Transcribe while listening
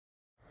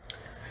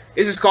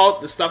This is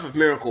called the stuff of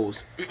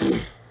miracles.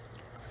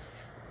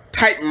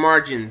 Tight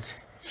margins,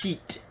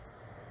 heat,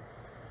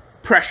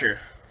 pressure.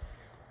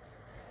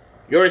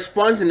 Your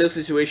response in those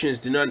situations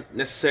do not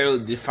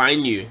necessarily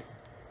define you,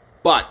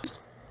 but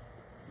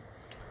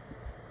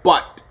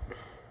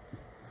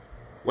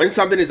when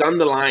something is on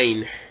the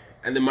line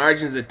and the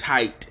margins are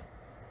tight,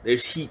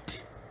 there's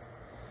heat.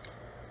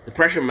 The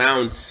pressure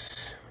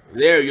mounts.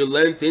 There, you'll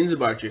learn things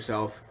about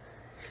yourself.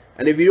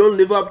 And if you don't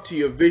live up to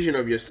your vision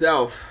of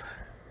yourself,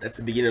 that's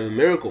the beginning of a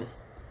miracle.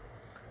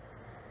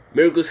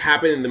 Miracles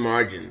happen in the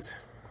margins.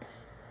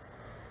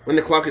 When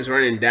the clock is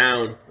running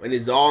down, when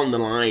it's all on the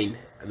line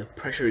and the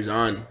pressure is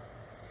on.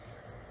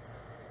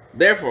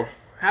 Therefore,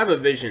 have a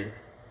vision.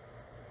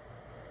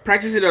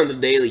 Practice it on the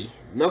daily,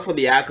 not for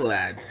the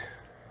accolades,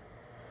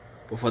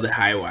 but for the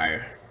high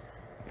wire.